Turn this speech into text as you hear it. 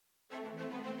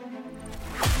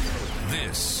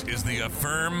This is the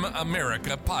Affirm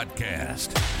America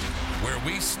podcast, where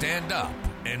we stand up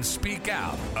and speak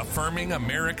out, affirming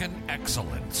American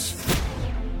excellence.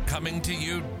 Coming to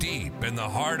you deep in the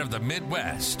heart of the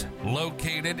Midwest,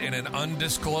 located in an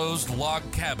undisclosed log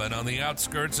cabin on the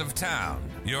outskirts of town.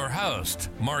 Your host,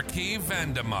 Marquis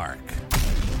Vandemark.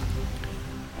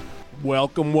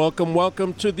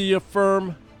 Welcome to the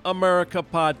Affirm America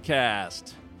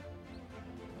podcast.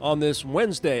 On this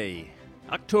Wednesday,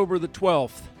 October the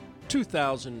 12th,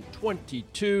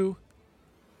 2022.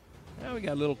 Now we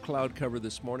got a little cloud cover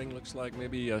this morning. Looks like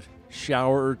maybe a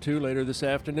shower or two later this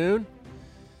afternoon.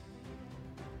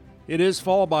 It is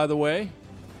fall, by the way.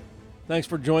 Thanks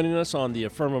for joining us on the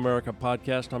Affirm America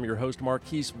podcast. I'm your host,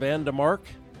 Marquis Vandemark.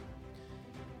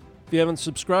 If you haven't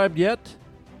subscribed yet,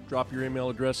 drop your email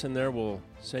address in there. We'll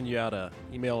send you out an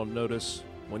email notice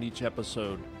when each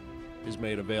episode is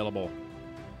made available.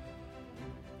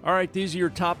 All right, these are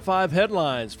your top 5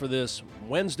 headlines for this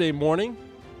Wednesday morning.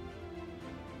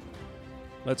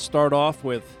 Let's start off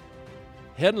with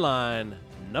headline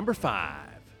number 5.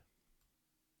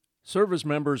 Service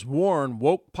members warn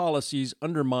woke policies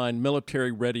undermine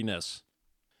military readiness.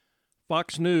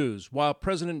 Fox News, while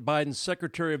President Biden's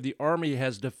Secretary of the Army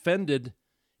has defended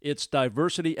its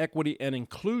diversity, equity, and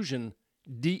inclusion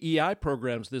DEI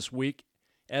programs this week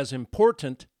as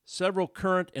important, several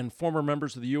current and former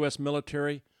members of the U.S.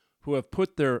 military who have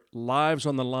put their lives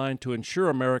on the line to ensure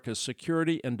America's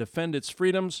security and defend its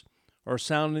freedoms are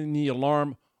sounding the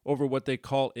alarm over what they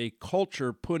call a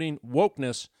culture putting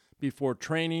wokeness before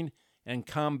training and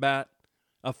combat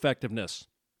effectiveness.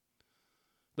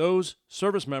 Those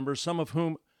service members, some of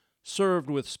whom served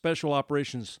with Special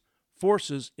Operations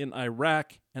Forces in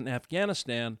Iraq and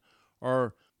Afghanistan,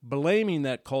 are blaming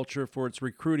that culture for its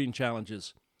recruiting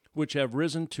challenges, which have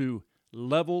risen to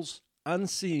levels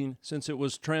unseen since it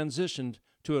was transitioned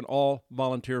to an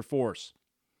all-volunteer force.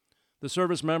 The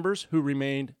service members, who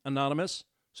remained anonymous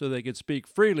so they could speak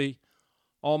freely,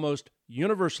 almost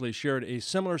universally shared a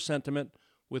similar sentiment,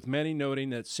 with many noting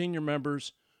that senior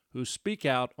members who speak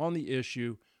out on the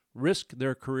issue risk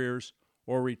their careers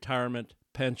or retirement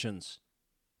pensions.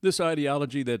 This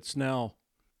ideology that's now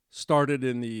started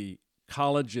in the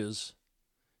colleges,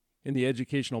 in the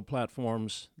educational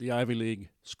platforms, the Ivy League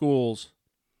schools,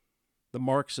 the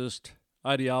Marxist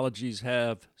ideologies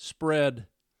have spread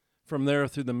from there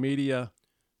through the media,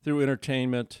 through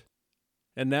entertainment,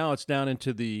 and now it's down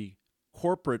into the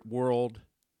corporate world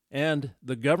and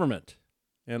the government,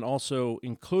 and also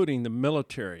including the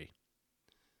military.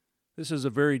 This is a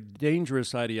very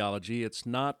dangerous ideology. It's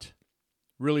not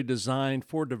really designed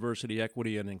for diversity,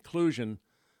 equity, and inclusion.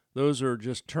 Those are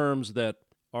just terms that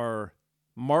are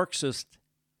Marxist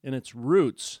in its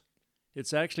roots.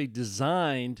 It's actually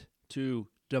designed to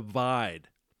divide.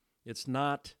 It's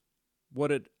not what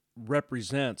it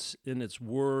represents in its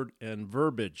word and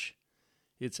verbiage.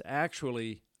 It's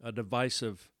actually a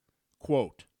divisive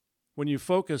quote. When you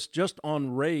focus just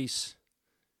on race,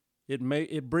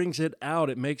 it brings it out.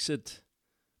 It makes it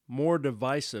more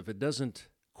divisive. It doesn't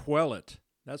quell it.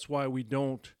 That's why we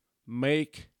don't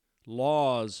make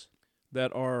laws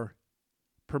that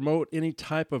promote any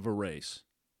type of a race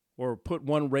or put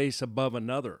one race above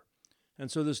another. And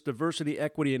so this diversity,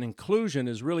 equity, and inclusion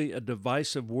is really a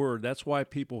divisive word. That's why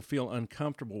people feel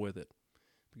uncomfortable with it,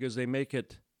 because they make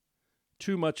it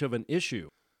too much of an issue.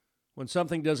 When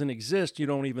something doesn't exist, you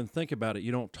don't even think about it.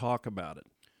 You don't talk about it.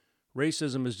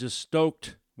 Racism is just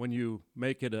stoked when you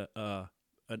make it an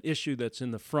issue that's in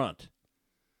the front.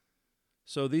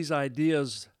 So these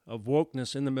ideas of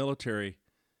wokeness in the military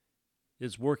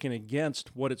is working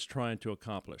against what it's trying to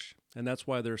accomplish. And that's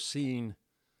why they're seeing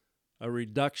a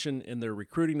reduction in their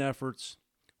recruiting efforts,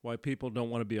 why people don't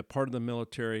want to be a part of the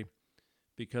military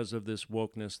because of this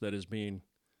wokeness that is being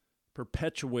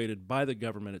perpetuated by the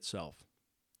government itself.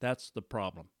 That's the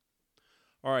problem.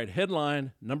 All right,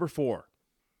 headline number 4.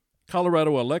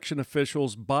 Colorado election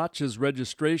officials botches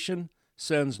registration,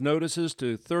 sends notices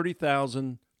to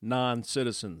 30,000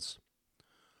 non-citizens.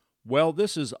 Well,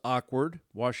 this is awkward,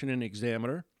 Washington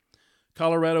Examiner.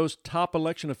 Colorado's top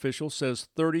election official says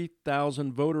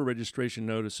 30,000 voter registration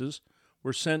notices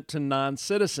were sent to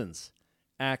non-citizens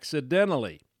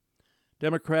accidentally.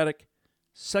 Democratic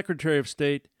Secretary of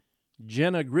State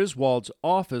Jena Griswold's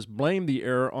office blamed the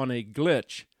error on a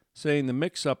glitch, saying the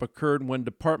mix-up occurred when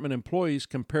department employees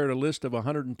compared a list of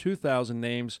 102,000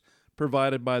 names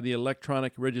provided by the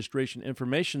Electronic Registration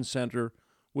Information Center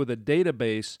with a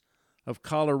database of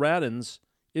Coloradans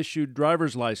issued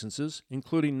driver's licenses,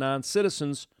 including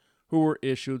non-citizens who were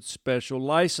issued special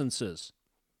licenses.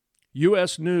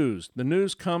 U.S. News. The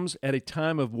news comes at a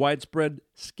time of widespread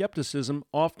skepticism,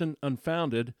 often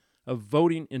unfounded, of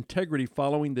voting integrity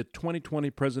following the 2020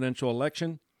 presidential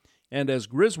election, and as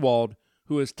Griswold,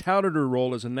 who has touted her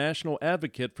role as a national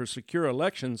advocate for secure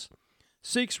elections,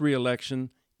 seeks re-election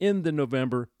in the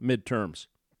November midterms.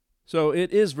 So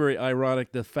it is very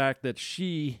ironic, the fact that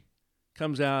she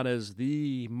comes out as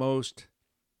the most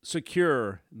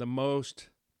secure, the most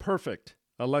perfect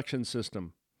election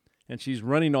system. And she's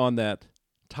running on that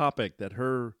topic that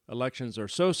her elections are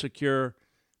so secure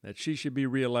that she should be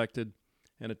reelected.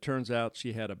 And it turns out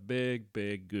she had a big,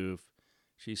 big goof.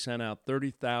 She sent out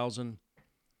 30,000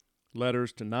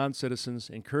 letters to non-citizens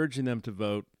encouraging them to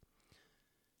vote.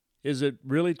 Is it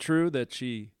really true that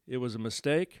it was a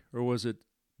mistake, or was it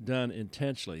done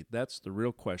intentionally? That's the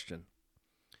real question.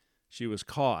 She was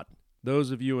caught.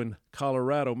 Those of you in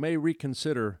Colorado may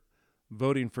reconsider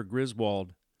voting for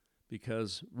Griswold,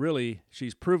 because really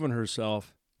she's proven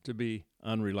herself to be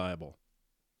unreliable.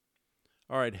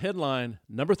 All right, headline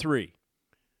number 3.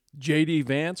 J.D.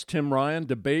 Vance, Tim Ryan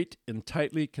debate in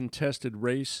tightly contested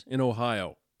race in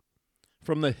Ohio.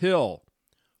 From the Hill,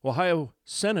 Ohio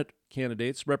Senate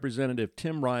candidates Representative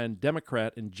Tim Ryan,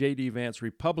 Democrat, and J.D. Vance,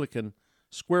 Republican,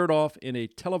 squared off in a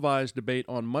televised debate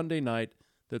on Monday night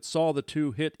that saw the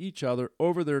two hit each other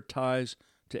over their ties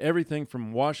to everything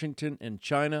from Washington and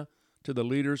China to the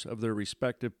leaders of their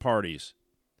respective parties.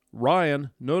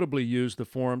 Ryan notably used the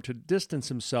forum to distance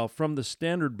himself from the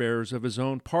standard bearers of his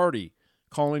own party,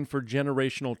 calling for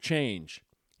generational change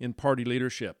in party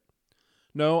leadership.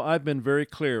 No, I've been very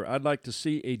clear. I'd like to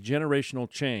see a generational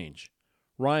change.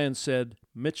 Ryan said,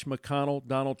 Mitch McConnell,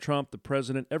 Donald Trump, the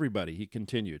president, everybody, he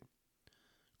continued.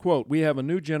 Quote, we have a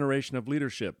new generation of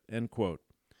leadership, end quote.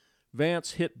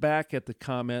 Vance hit back at the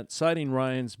comment, citing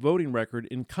Ryan's voting record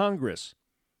in Congress.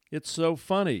 It's so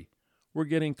funny. We're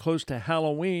getting close to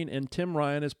Halloween, and Tim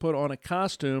Ryan has put on a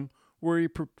costume where he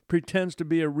pretends to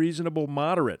be a reasonable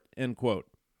moderate, end quote.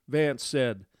 Vance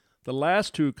said, the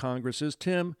last 2 Congresses,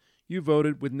 Tim, you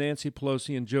voted with Nancy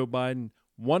Pelosi and Joe Biden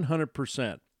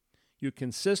 100%. You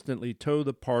consistently toe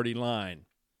the party line.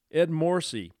 Ed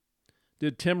Morsi,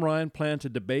 did Tim Ryan plan to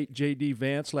debate J.D.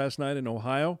 Vance last night in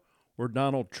Ohio or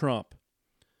Donald Trump?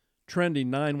 Trendy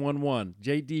 911,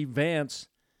 J.D. Vance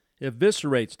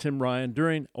eviscerates Tim Ryan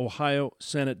during Ohio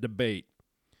Senate debate.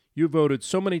 You voted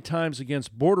so many times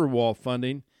against border wall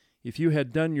funding. If you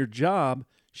had done your job,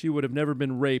 she would have never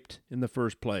been raped in the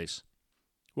first place.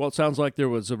 Well, it sounds like there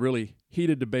was a really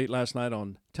heated debate last night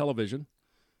on television.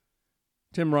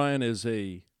 Tim Ryan is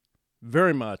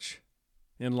very much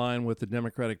in line with the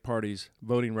Democratic Party's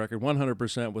voting record,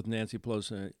 100% with Nancy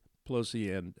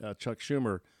Pelosi and Chuck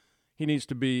Schumer. He needs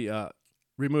to be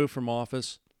removed from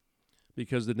office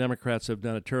because the Democrats have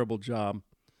done a terrible job.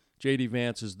 J.D.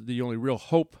 Vance is the only real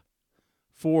hope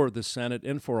for the Senate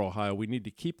and for Ohio. We need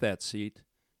to keep that seat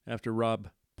after Rob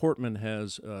Portman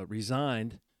has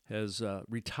resigned, has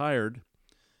retired.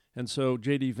 And so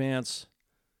J.D. Vance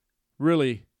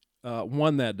really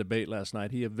won that debate last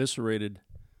night. He eviscerated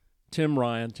Tim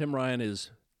Ryan. Tim Ryan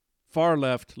is far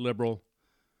left liberal,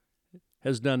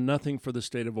 has done nothing for the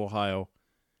state of Ohio,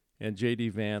 and J.D.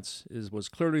 Vance was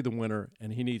clearly the winner,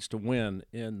 and he needs to win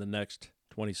in the next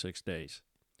 26 days.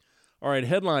 All right,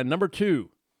 headline number 2.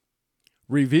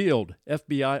 Revealed,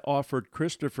 FBI offered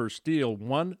Christopher Steele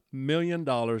 $1 million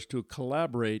to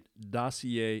collaborate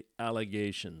dossier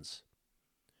allegations.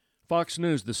 Fox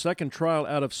News, the second trial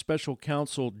out of special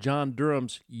counsel John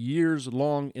Durham's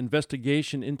years-long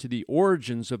investigation into the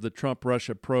origins of the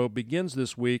Trump-Russia probe, begins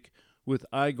this week with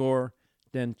Igor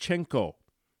Danchenko,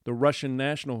 the Russian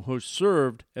national who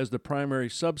served as the primary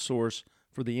subsource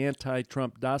for the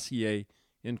anti-Trump dossier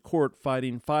in court,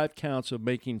 fighting 5 counts of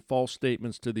making false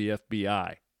statements to the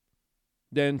FBI.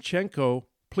 Danchenko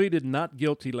pleaded not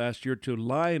guilty last year to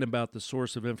lying about the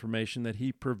source of information that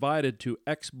he provided to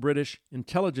ex-British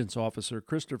intelligence officer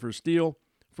Christopher Steele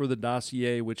for the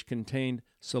dossier, which contained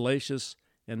salacious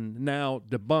and now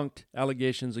debunked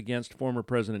allegations against former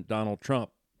President Donald Trump.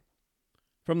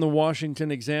 From the Washington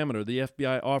Examiner, the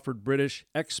FBI offered British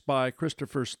ex-spy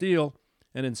Christopher Steele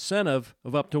an incentive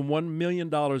of up to $1 million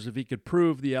if he could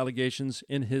prove the allegations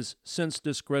in his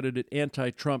since-discredited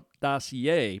anti-Trump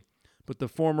dossier, but the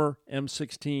former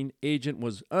M16 agent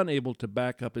was unable to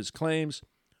back up his claims,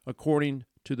 according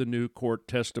to the new court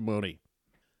testimony.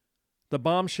 The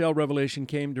bombshell revelation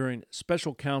came during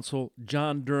special counsel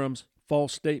John Durham's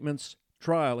false statements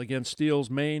trial against Steele's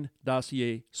main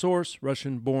dossier source,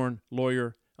 Russian-born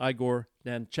lawyer Igor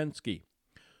Danchenko,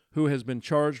 who has been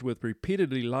charged with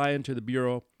repeatedly lying to the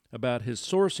Bureau about his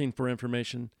sourcing for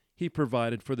information he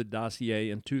provided for the dossier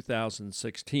in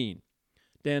 2016.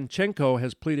 Danchenko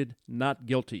has pleaded not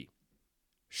guilty.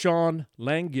 Sean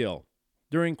Langille.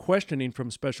 During questioning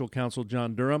from Special Counsel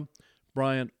John Durham,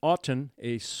 Brian Auten,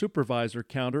 a supervisor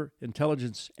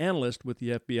counterintelligence analyst with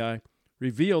the FBI,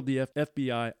 revealed the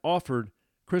FBI offered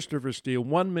Christopher Steele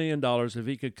 $1 million if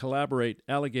he could collaborate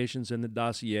allegations in the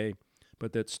dossier,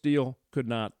 but that Steele could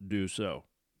not do so.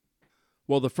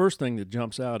 Well, the first thing that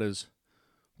jumps out is,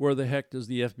 where the heck does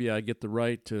the FBI get the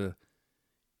right to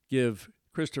give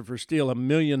Christopher Steele $1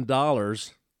 million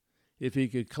if he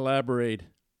could collaborate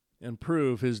and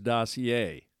prove his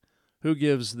dossier? Who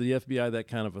gives the FBI that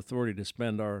kind of authority to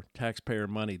spend our taxpayer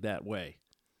money that way?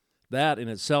 That in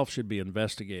itself should be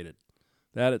investigated.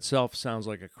 That itself sounds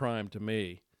like a crime to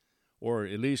me, or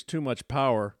at least too much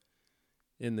power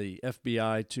in the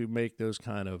FBI to make those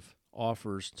kind of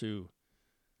offers to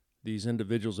these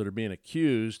individuals that are being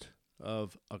accused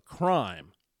of a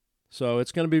crime. So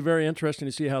it's going to be very interesting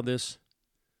to see how this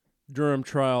Durham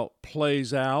trial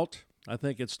plays out. I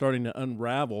think it's starting to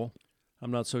unravel.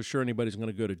 I'm not so sure anybody's going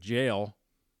to go to jail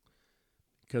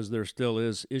because there still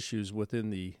is issues within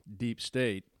the deep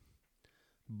state.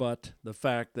 But the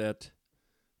fact that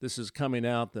this is coming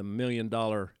out, the $1 million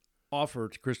offer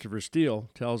to Christopher Steele,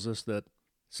 tells us that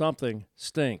something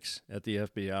stinks at the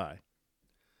FBI.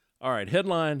 All right,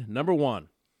 headline number 1.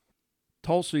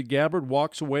 Tulsi Gabbard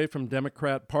walks away from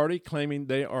Democrat Party, claiming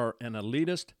they are an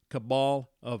elitist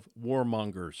cabal of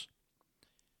warmongers.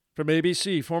 From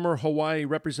ABC, former Hawaii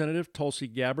Representative Tulsi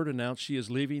Gabbard announced she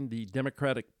is leaving the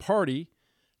Democratic Party,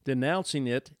 denouncing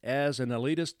it as an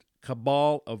elitist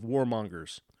cabal of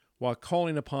warmongers, while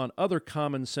calling upon other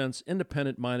common-sense,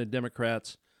 independent-minded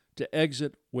Democrats to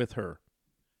exit with her.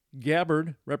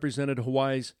 Gabbard represented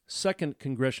Hawaii's 2nd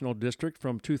Congressional District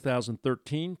from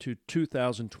 2013 to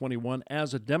 2021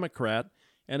 as a Democrat,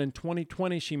 and in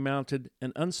 2020 she mounted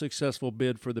an unsuccessful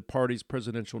bid for the party's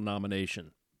presidential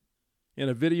nomination. In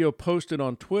a video posted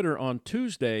on Twitter on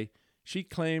Tuesday, she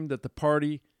claimed that the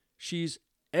party she's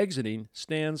exiting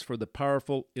stands for the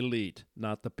powerful elite,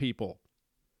 not the people.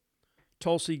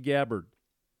 Tulsi Gabbard.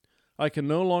 I can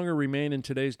no longer remain in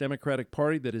today's Democratic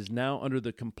Party that is now under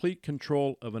the complete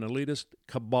control of an elitist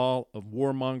cabal of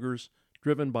warmongers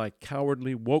driven by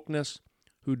cowardly wokeness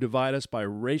who divide us by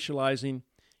racializing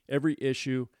every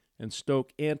issue and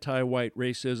stoke anti-white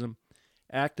racism,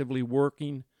 actively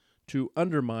working to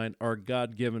undermine our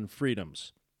God-given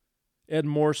freedoms. Ed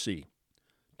Morsi.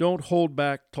 Don't hold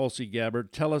back, Tulsi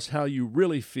Gabbard. Tell us how you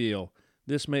really feel.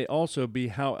 This may also be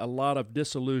how a lot of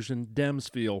disillusioned Dems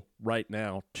feel right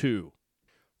now, too.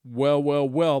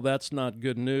 Well, that's not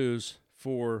good news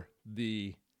for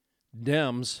the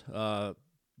Dems.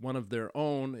 One of their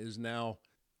own is now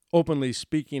openly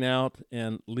speaking out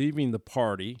and leaving the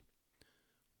party,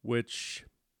 which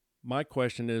my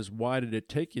question is, why did it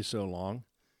take you so long?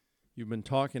 You've been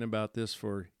talking about this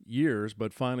for years,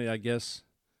 but finally, I guess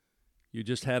you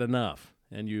just had enough,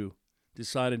 and you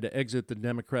decided to exit the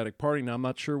Democratic Party. Now, I'm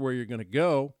not sure where you're going to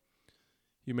go.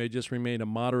 You may just remain a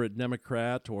moderate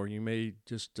Democrat, or you may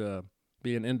just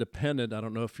be an independent. I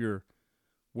don't know if you're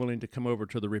willing to come over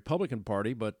to the Republican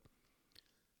Party, but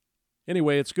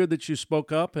anyway, it's good that you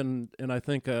spoke up, and I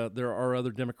think there are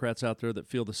other Democrats out there that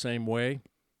feel the same way,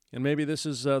 and maybe this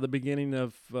is the beginning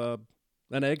of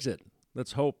an exit.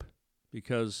 Let's hope,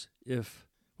 because if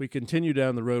we continue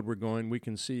down the road we're going, we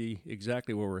can see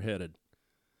exactly where we're headed.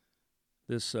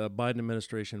 This Biden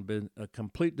administration has been a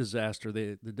complete disaster.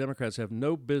 The Democrats have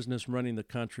no business running the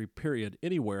country, period,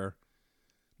 anywhere.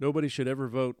 Nobody should ever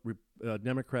vote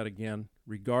Democrat again,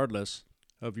 regardless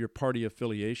of your party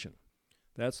affiliation.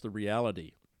 That's the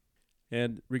reality.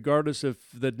 And regardless if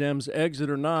the Dems exit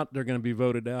or not, they're going to be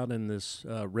voted out in this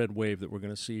red wave that we're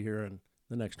going to see here in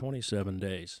the next 27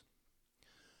 days.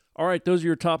 All right, those are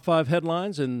your top 5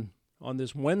 headlines and on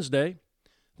this Wednesday.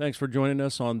 Thanks for joining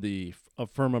us on the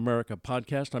Affirm America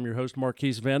podcast. I'm your host,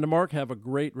 Marquise Vandemark. Have a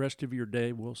great rest of your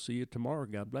day. We'll see you tomorrow.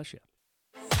 God bless you.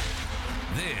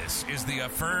 This is the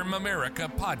Affirm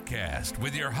America podcast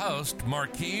with your host,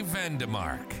 Marquise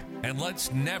Vandemark. And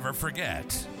let's never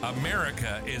forget,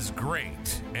 America is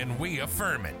great, and we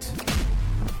affirm it.